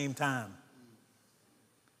at the same time.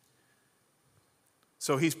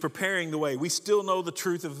 So he's preparing the way. We still know the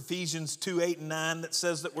truth of Ephesians 2, 8, and 9 that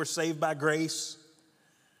says that we're saved by grace.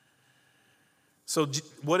 So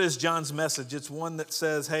what is John's message? It's one that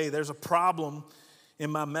says, hey, there's a problem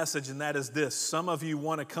in my message, and that is this. Some of you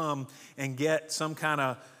want to come and get some kind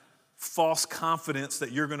of false confidence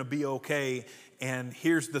that you're going to be okay. And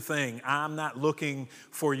here's the thing. I'm not looking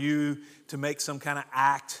for you to make some kind of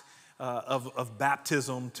act of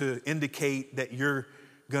baptism to indicate that you're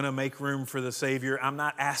going to make room for the Savior. I'm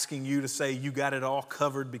not asking you to say you got it all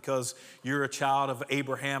covered because you're a child of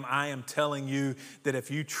Abraham. I am telling you that if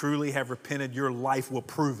you truly have repented, your life will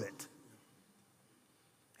prove it.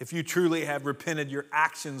 If you truly have repented, your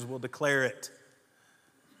actions will declare it.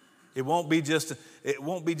 It won't be just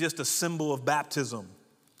a symbol of baptism.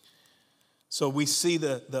 So we see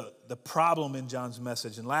the problem in John's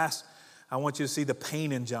message. And last, I want you to see the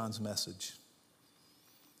pain in John's message.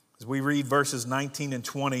 As we read verses 19 and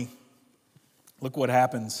 20, look what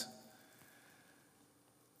happens.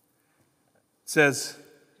 It says,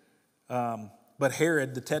 but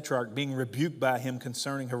Herod the Tetrarch, being rebuked by him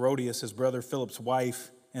concerning Herodias, his brother Philip's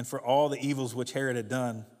wife, and for all the evils which Herod had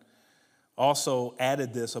done, also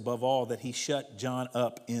added this above all, that he shut John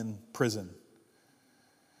up in prison.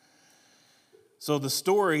 So the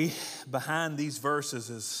story behind these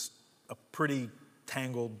verses is a pretty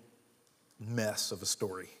tangled mess of a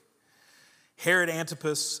story. Herod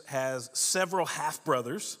Antipas has several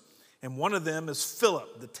half-brothers, and one of them is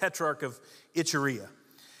Philip, the Tetrarch of Iturea.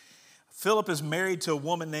 Philip is married to a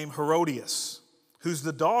woman named Herodias, who's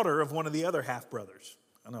the daughter of one of the other half-brothers.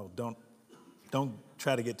 I know, don't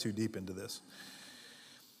try to get too deep into this.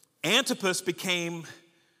 Antipas became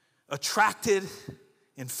attracted,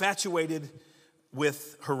 infatuated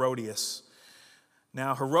with Herodias.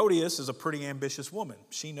 Now, Herodias is a pretty ambitious woman.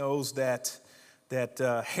 She knows that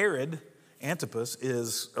Herod, Antipas,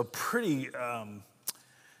 is a pretty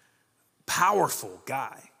powerful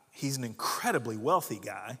guy. He's an incredibly wealthy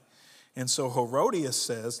guy. And so Herodias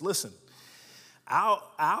says, listen,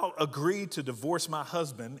 I'll agree to divorce my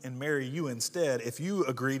husband and marry you instead if you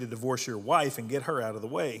agree to divorce your wife and get her out of the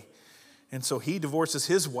way. And so he divorces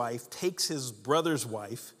his wife, takes his brother's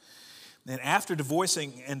wife, and after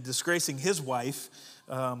divorcing and disgracing his wife,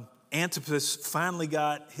 Antipas finally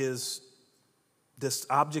got this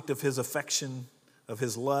object of his affection, of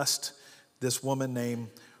his lust, this woman named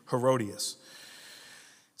Herodias.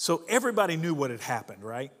 So everybody knew what had happened,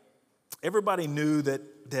 right? Everybody knew that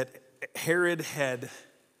Herod had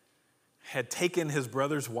taken his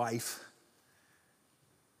brother's wife,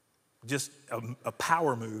 just a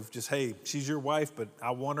power move, just, hey, she's your wife, but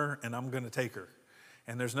I want her and I'm going to take her.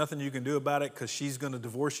 And there's nothing you can do about it because she's going to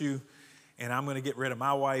divorce you and I'm going to get rid of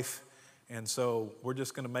my wife. And so we're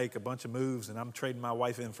just going to make a bunch of moves and I'm trading my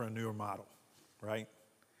wife in for a newer model, right?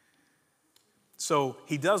 So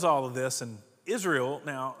he does all of this, and Israel,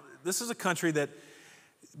 now, this is a country that,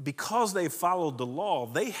 because they followed the law,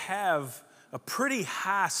 they have a pretty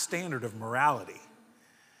high standard of morality.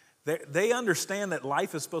 They understand that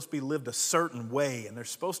life is supposed to be lived a certain way, and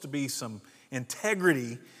there's supposed to be some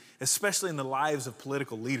integrity, especially in the lives of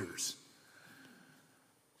political leaders.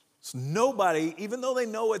 So nobody, even though they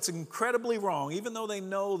know it's incredibly wrong, even though they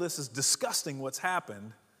know this is disgusting what's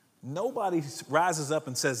happened, nobody rises up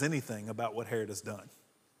and says anything about what Herod has done.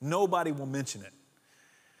 Nobody will mention it.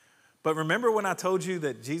 But remember when I told you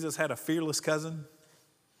that Jesus had a fearless cousin?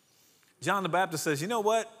 John the Baptist says, you know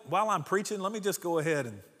what? While I'm preaching, let me just go ahead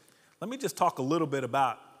and let me just talk a little bit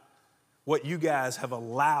about what you guys have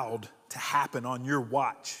allowed to happen on your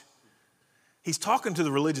watch. He's talking to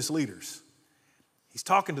the religious leaders. He's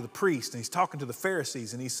talking to the priests, and he's talking to the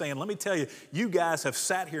Pharisees, and he's saying, let me tell you, you guys have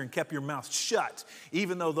sat here and kept your mouth shut,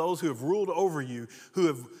 even though those who have ruled over you,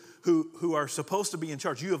 who are supposed to be in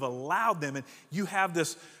charge, you have allowed them, and you have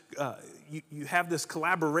this you have this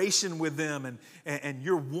collaboration with them, and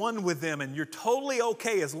you're one with them, and you're totally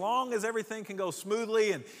okay as long as everything can go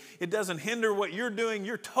smoothly and it doesn't hinder what you're doing.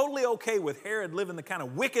 You're totally okay with Herod living the kind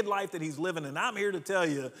of wicked life that he's living, and I'm here to tell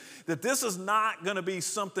you that this is not going to be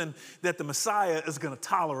something that the Messiah is going to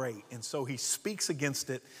tolerate. And so he speaks against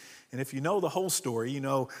it. And if you know the whole story, you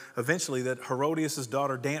know eventually that Herodias'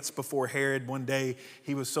 daughter danced before Herod one day.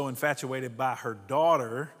 He was so infatuated by her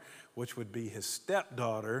daughter, which would be his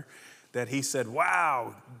stepdaughter, that he said,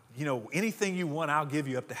 wow, you know, anything you want, I'll give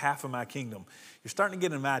you up to half of my kingdom. You're starting to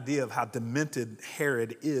get an idea of how demented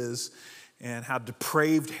Herod is and how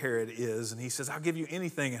depraved Herod is. And he says, I'll give you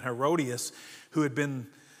anything. And Herodias, who had been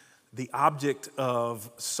the object of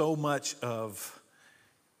so much of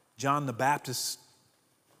John the Baptist's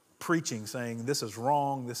preaching, saying this is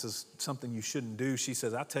wrong, this is something you shouldn't do, she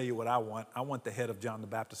says, I'll tell you what I want. I want the head of John the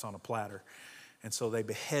Baptist on a platter. And so they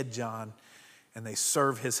behead John and they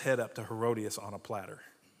serve his head up to Herodias on a platter.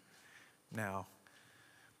 Now,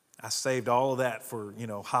 I saved all of that for,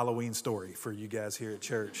 Halloween story for you guys here at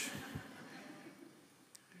church.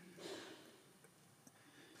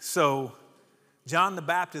 So John the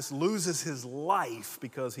Baptist loses his life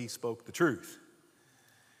because he spoke the truth.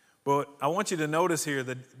 But I want you to notice here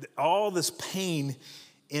that all this pain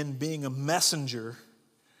in being a messenger,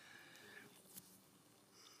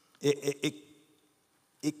 it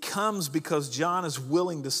comes because John is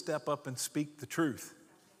willing to step up and speak the truth.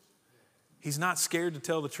 He's not scared to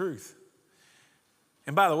tell the truth.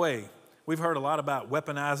 And by the way, we've heard a lot about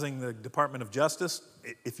weaponizing the Department of Justice.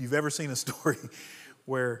 If you've ever seen a story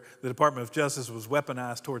where the Department of Justice was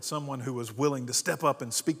weaponized towards someone who was willing to step up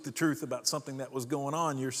and speak the truth about something that was going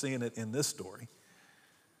on, you're seeing it in this story.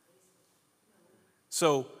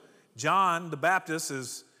 So John the Baptist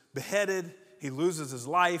is beheaded. He loses his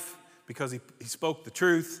life because he spoke the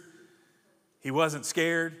truth. He wasn't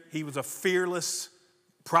scared. He was a fearless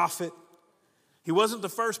prophet. He wasn't the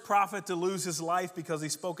first prophet to lose his life because he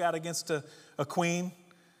spoke out against a queen.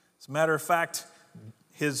 As a matter of fact,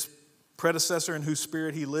 his predecessor in whose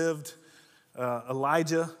spirit he lived,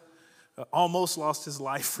 Elijah, almost lost his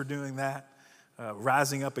life for doing that,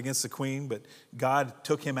 rising up against the queen, but God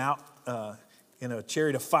took him out in a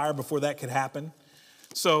chariot of fire before that could happen.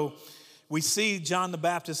 So we see John the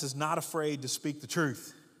Baptist is not afraid to speak the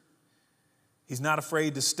truth. He's not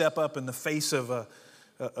afraid to step up in the face of a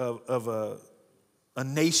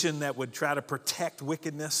nation that would try to protect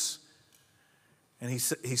wickedness, and he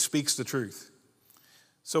speaks the truth.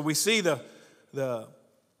 So we see the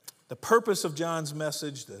the purpose of John's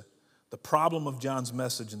message, the problem of John's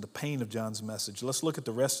message, and the pain of John's message. Let's look at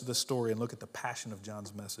the rest of the story and look at the passion of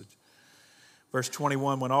John's message. Verse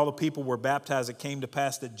 21, when all the people were baptized, it came to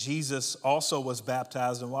pass that Jesus also was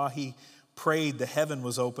baptized, and while he prayed, the heaven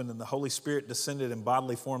was opened, and the Holy Spirit descended in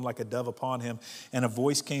bodily form like a dove upon him, and a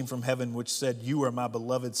voice came from heaven which said, "You are my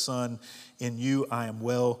beloved Son, in you I am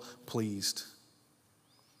well pleased."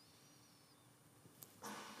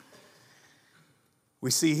 We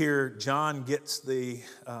see here John gets the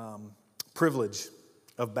privilege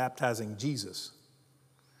of baptizing Jesus.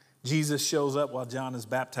 Jesus shows up while John is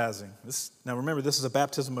baptizing. Now remember, this is a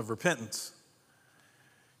baptism of repentance.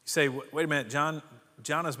 You say, wait a minute,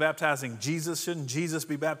 John is baptizing Jesus. Shouldn't Jesus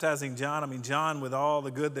be baptizing John? I mean, John, with all the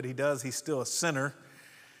good that he does, he's still a sinner.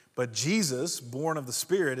 But Jesus, born of the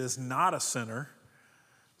Spirit, is not a sinner.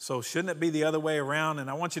 So shouldn't it be the other way around? And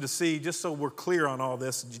I want you to see, just so we're clear on all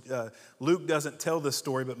this, Luke doesn't tell this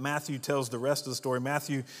story, but Matthew tells the rest of the story.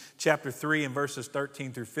 Matthew chapter 3 and verses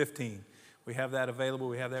 13 through 15. We have that available.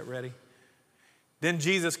 We have that ready. Then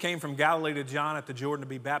Jesus came from Galilee to John at the Jordan to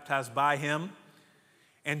be baptized by him.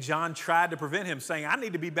 And John tried to prevent him, saying, "I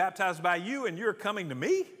need to be baptized by you, and you're coming to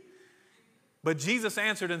me?" But Jesus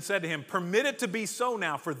answered and said to him, "Permit it to be so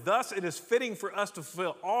now, for thus it is fitting for us to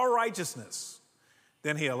fulfill all righteousness."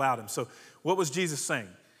 Then he allowed him. So what was Jesus saying?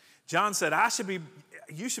 John said,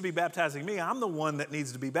 you should be baptizing me. I'm the one that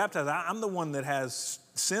needs to be baptized. I'm the one that has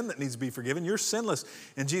sin that needs to be forgiven. You're sinless.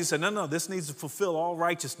 And Jesus said, no, this needs to fulfill all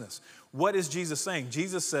righteousness. What is Jesus saying?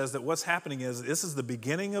 Jesus says that what's happening is this is the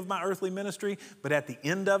beginning of my earthly ministry, but at the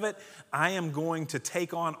end of it, I am going to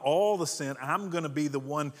take on all the sin. I'm going to be the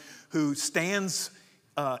one who stands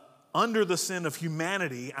under the sin of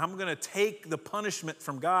humanity. I'm going to take the punishment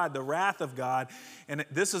from God, the wrath of God. And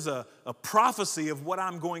this is a prophecy of what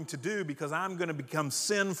I'm going to do because I'm going to become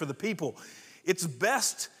sin for the people. It's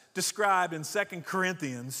best described in 2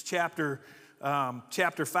 Corinthians chapter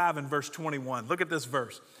 5 and verse 21. Look at this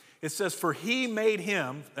verse. It says, "For he made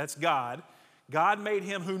him," that's God, God made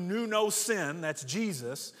him who knew no sin, that's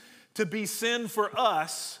Jesus, to be sin for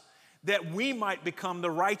us that we might become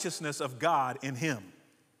the righteousness of God in him.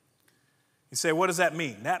 You say, what does that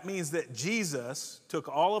mean? That means that Jesus took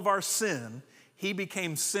all of our sin, he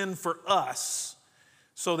became sin for us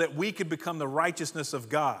so that we could become the righteousness of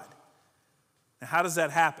God. Now, how does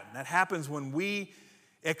that happen? That happens when we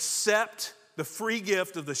accept the free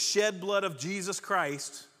gift of the shed blood of Jesus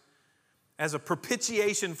Christ as a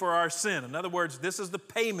propitiation for our sin. In other words, this is the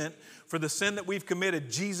payment for the sin that we've committed.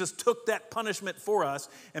 Jesus took that punishment for us,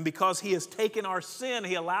 and because he has taken our sin,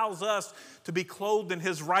 he allows us to be clothed in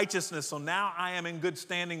his righteousness. So now I am in good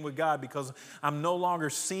standing with God because I'm no longer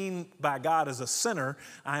seen by God as a sinner.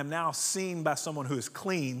 I am now seen by someone who is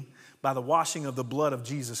clean by the washing of the blood of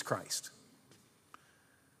Jesus Christ.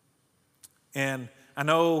 And I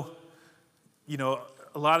know,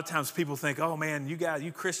 a lot of times people think, oh man,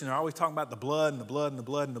 you Christians are always talking about the blood and the blood and the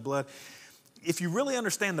blood and the blood. If you really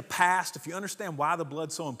understand the past, if you understand why the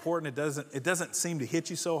blood's so important, it doesn't seem to hit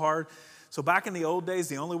you so hard. So back in the old days,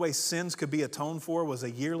 the only way sins could be atoned for was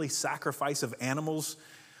a yearly sacrifice of animals.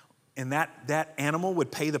 And that animal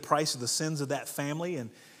would pay the price of the sins of that family.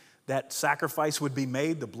 And that sacrifice would be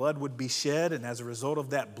made, the blood would be shed. And as a result of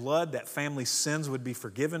that blood, that family's sins would be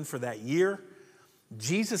forgiven for that year.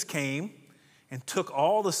 Jesus came and took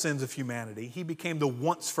all the sins of humanity. He became the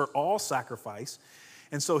once-for-all sacrifice.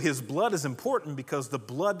 And so his blood is important because the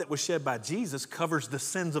blood that was shed by Jesus covers the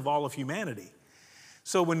sins of all of humanity.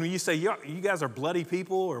 So when you say, you guys are bloody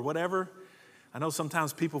people or whatever, I know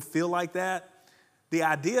sometimes people feel like that. The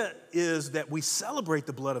idea is that we celebrate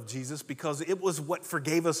the blood of Jesus because it was what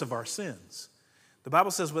forgave us of our sins. The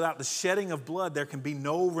Bible says without the shedding of blood, there can be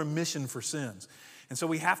no remission for sins. And so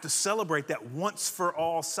we have to celebrate that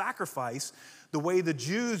once-for-all sacrifice the way the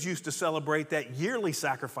Jews used to celebrate that yearly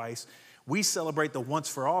sacrifice. We celebrate the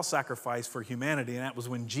once-for-all sacrifice for humanity, and that was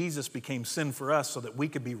when Jesus became sin for us so that we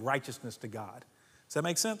could be righteousness to God. Does that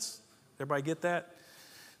make sense? Everybody get that?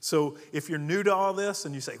 So if you're new to all this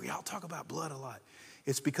and you say, y'all talk about blood a lot,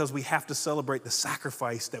 it's because we have to celebrate the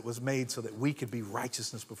sacrifice that was made so that we could be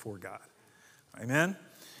righteousness before God. Amen?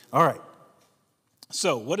 All right.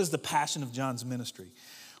 So what is the passion of John's ministry?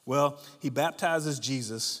 Well, he baptizes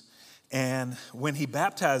Jesus, and when he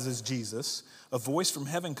baptizes Jesus, a voice from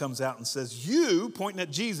heaven comes out and says, you, pointing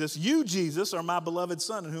at Jesus, you, Jesus, are my beloved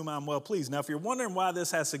Son in whom I'm well pleased. Now, if you're wondering why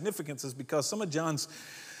this has significance, is because some of John's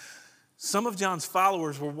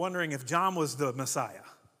followers were wondering if John was the Messiah.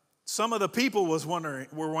 Some of the people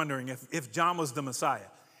were wondering if John was the Messiah.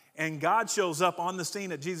 And God shows up on the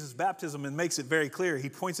scene at Jesus' baptism and makes it very clear. He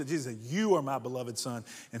points at Jesus and says, "You are my beloved Son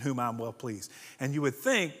in whom I'm well pleased." And you would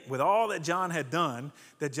think, with all that John had done,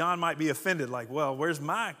 that John might be offended, like, well, where's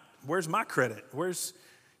my credit?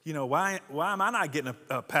 Why am I not getting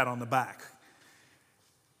a pat on the back?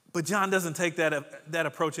 But John doesn't take that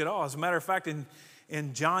approach at all. As a matter of fact,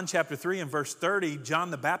 in John chapter 3 and verse 30,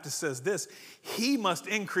 John the Baptist says this: "He must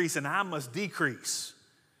increase and I must decrease."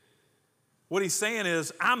 What he's saying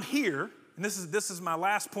is, I'm here, and this is my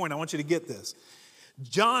last point. I want you to get this.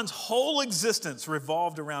 John's whole existence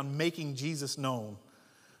revolved around making Jesus known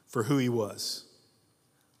for who he was,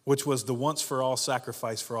 which was the once-for-all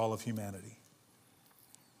sacrifice for all of humanity.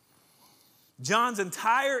 John's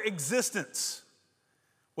entire existence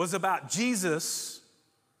was about Jesus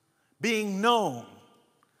being known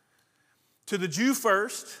to the Jew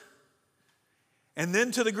first, and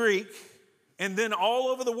then to the Greek, and then all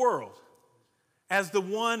over the world, as the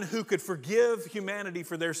one who could forgive humanity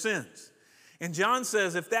for their sins. And John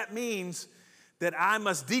says, if that means that I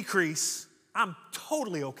must decrease, I'm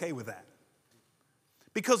totally okay with that.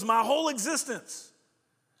 Because my whole existence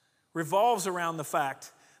revolves around the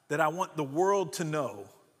fact that I want the world to know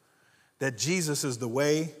that Jesus is the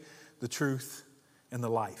way, the truth, and the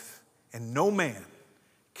life. And no man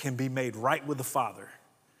can be made right with the Father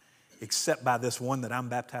except by this one that I'm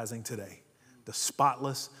baptizing today, the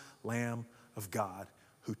spotless Lamb of God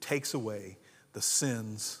who takes away the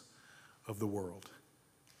sins of the world.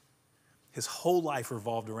 His whole life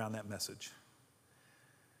revolved around that message.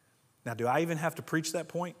 Now, do I even have to preach that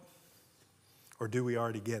point? Or do we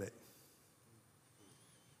already get it?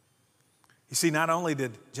 You see, not only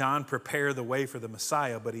did John prepare the way for the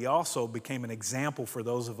Messiah, but he also became an example for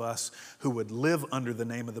those of us who would live under the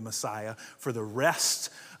name of the Messiah for the rest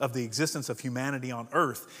of the existence of humanity on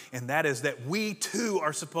earth. And that is that we too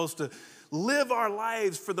are supposed to live our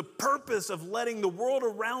lives for the purpose of letting the world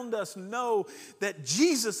around us know that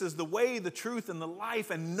Jesus is the way, the truth, and the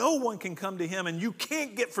life, and no one can come to him, and you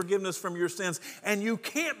can't get forgiveness from your sins, and you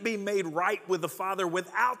can't be made right with the Father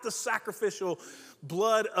without the sacrificial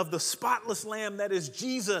blood of the spotless Lamb that is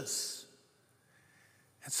Jesus.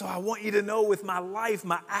 And so I want you to know, with my life,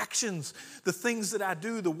 my actions, the things that I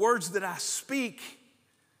do, the words that I speak,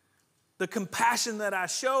 the compassion that I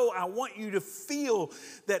show, I want you to feel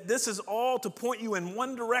that this is all to point you in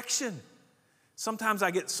one direction. Sometimes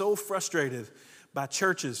I get so frustrated by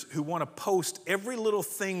churches who want to post every little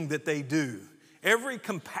thing that they do, every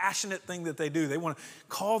compassionate thing that they do. They want to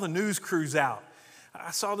call the news crews out.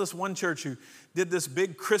 I saw this one church who did this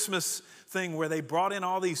big Christmas thing where they brought in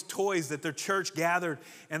all these toys that their church gathered,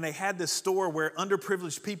 and they had this store where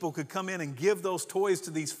underprivileged people could come in and give those toys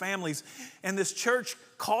to these families. And this church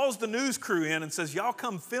calls the news crew in and says, y'all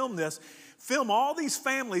come film this. Film all these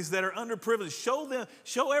families that are underprivileged.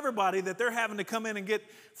 Show everybody that they're having to come in and get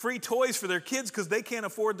free toys for their kids because they can't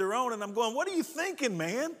afford their own. And I'm going, what are you thinking,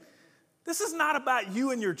 man? This is not about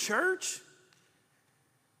you and your church.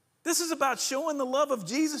 This is about showing the love of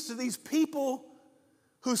Jesus to these people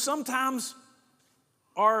who sometimes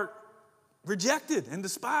are rejected and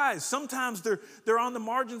despised. Sometimes they're on the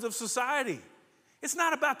margins of society. It's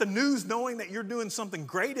not about the news knowing that you're doing something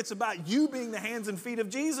great. It's about you being the hands and feet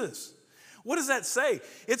of Jesus. What does that say?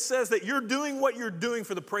 It says that you're doing what you're doing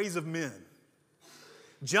for the praise of men.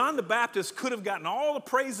 John the Baptist could have gotten all the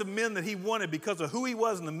praise of men that he wanted because of who he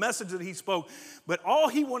was and the message that he spoke, but all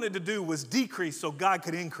he wanted to do was decrease so God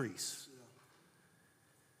could increase.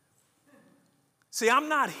 See, I'm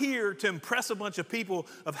not here to impress a bunch of people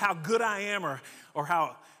of how good I am or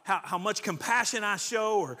how much compassion I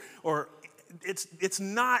show or it's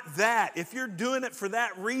not that. If you're doing it for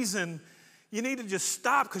that reason, you need to just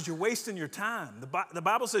stop because you're wasting your time. The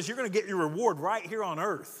Bible says you're going to get your reward right here on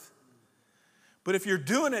earth. But if you're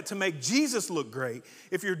doing it to make Jesus look great,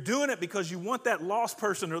 if you're doing it because you want that lost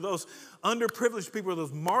person or those underprivileged people or those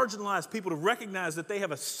marginalized people to recognize that they have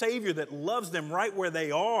a Savior that loves them right where they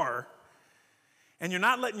are, and you're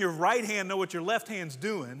not letting your right hand know what your left hand's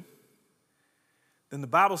doing, then the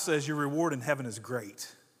Bible says your reward in heaven is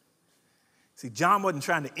great. See, John wasn't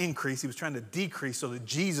trying to increase, he was trying to decrease so that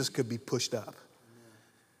Jesus could be pushed up.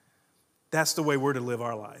 That's the way we're to live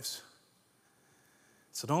our lives.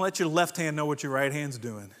 So don't let your left hand know what your right hand's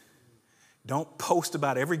doing. Don't post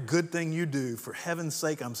about every good thing you do. For heaven's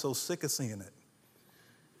sake, I'm so sick of seeing it.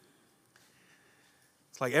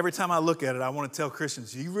 It's like every time I look at it, I want to tell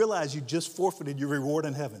Christians, do you realize you just forfeited your reward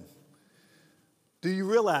in heaven? Do you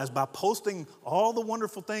realize by posting all the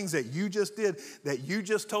wonderful things that you just did, that you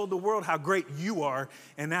just told the world how great you are,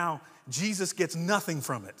 and now Jesus gets nothing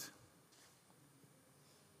from it?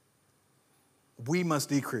 We must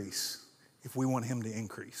decrease if we want him to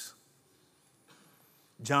increase.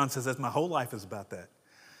 John says that's my whole life is about that.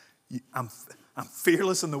 I'm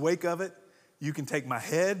fearless in the wake of it. You can take my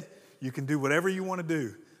head. You can do whatever you want to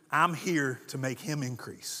do. I'm here to make him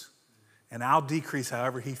increase. And I'll decrease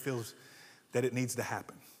however he feels that it needs to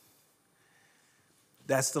happen.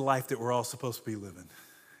 That's the life that we're all supposed to be living.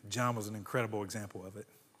 John was an incredible example of it.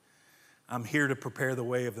 I'm here to prepare the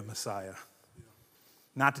way of the Messiah.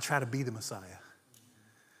 Not to try to be the Messiah,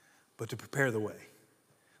 but to prepare the way.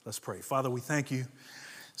 Let's pray. Father, we thank you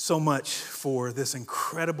so much for this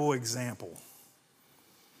incredible example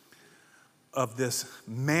of this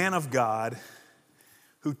man of God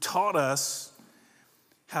who taught us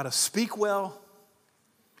how to speak well,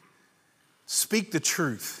 speak the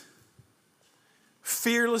truth,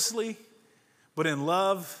 fearlessly, but in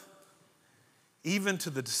love, even to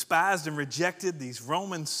the despised and rejected, these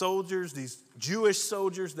Roman soldiers, these Jewish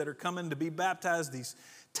soldiers that are coming to be baptized, these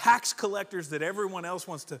tax collectors that everyone else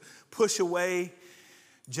wants to push away.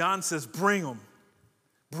 John says, bring them.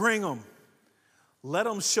 Bring them. Let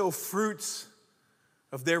them show fruits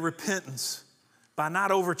of their repentance by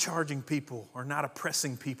not overcharging people or not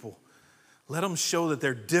oppressing people. Let them show that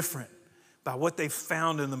they're different by what they've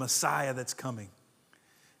found in the Messiah that's coming.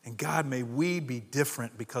 And God, may we be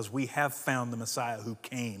different because we have found the Messiah who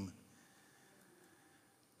came.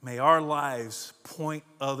 May our lives point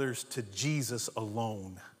others to Jesus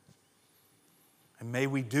alone. And may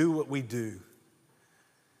we do what we do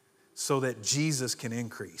so that Jesus can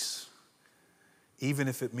increase, even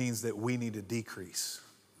if it means that we need to decrease.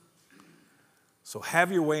 So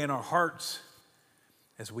have your way in our hearts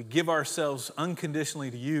as we give ourselves unconditionally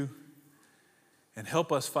to you, and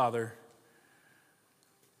help us, Father,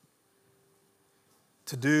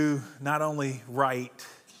 to do not only right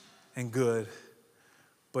and good,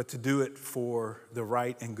 but to do it for the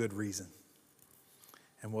right and good reason.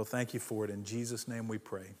 And we'll thank you for it. In Jesus' name we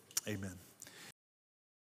pray. Amen.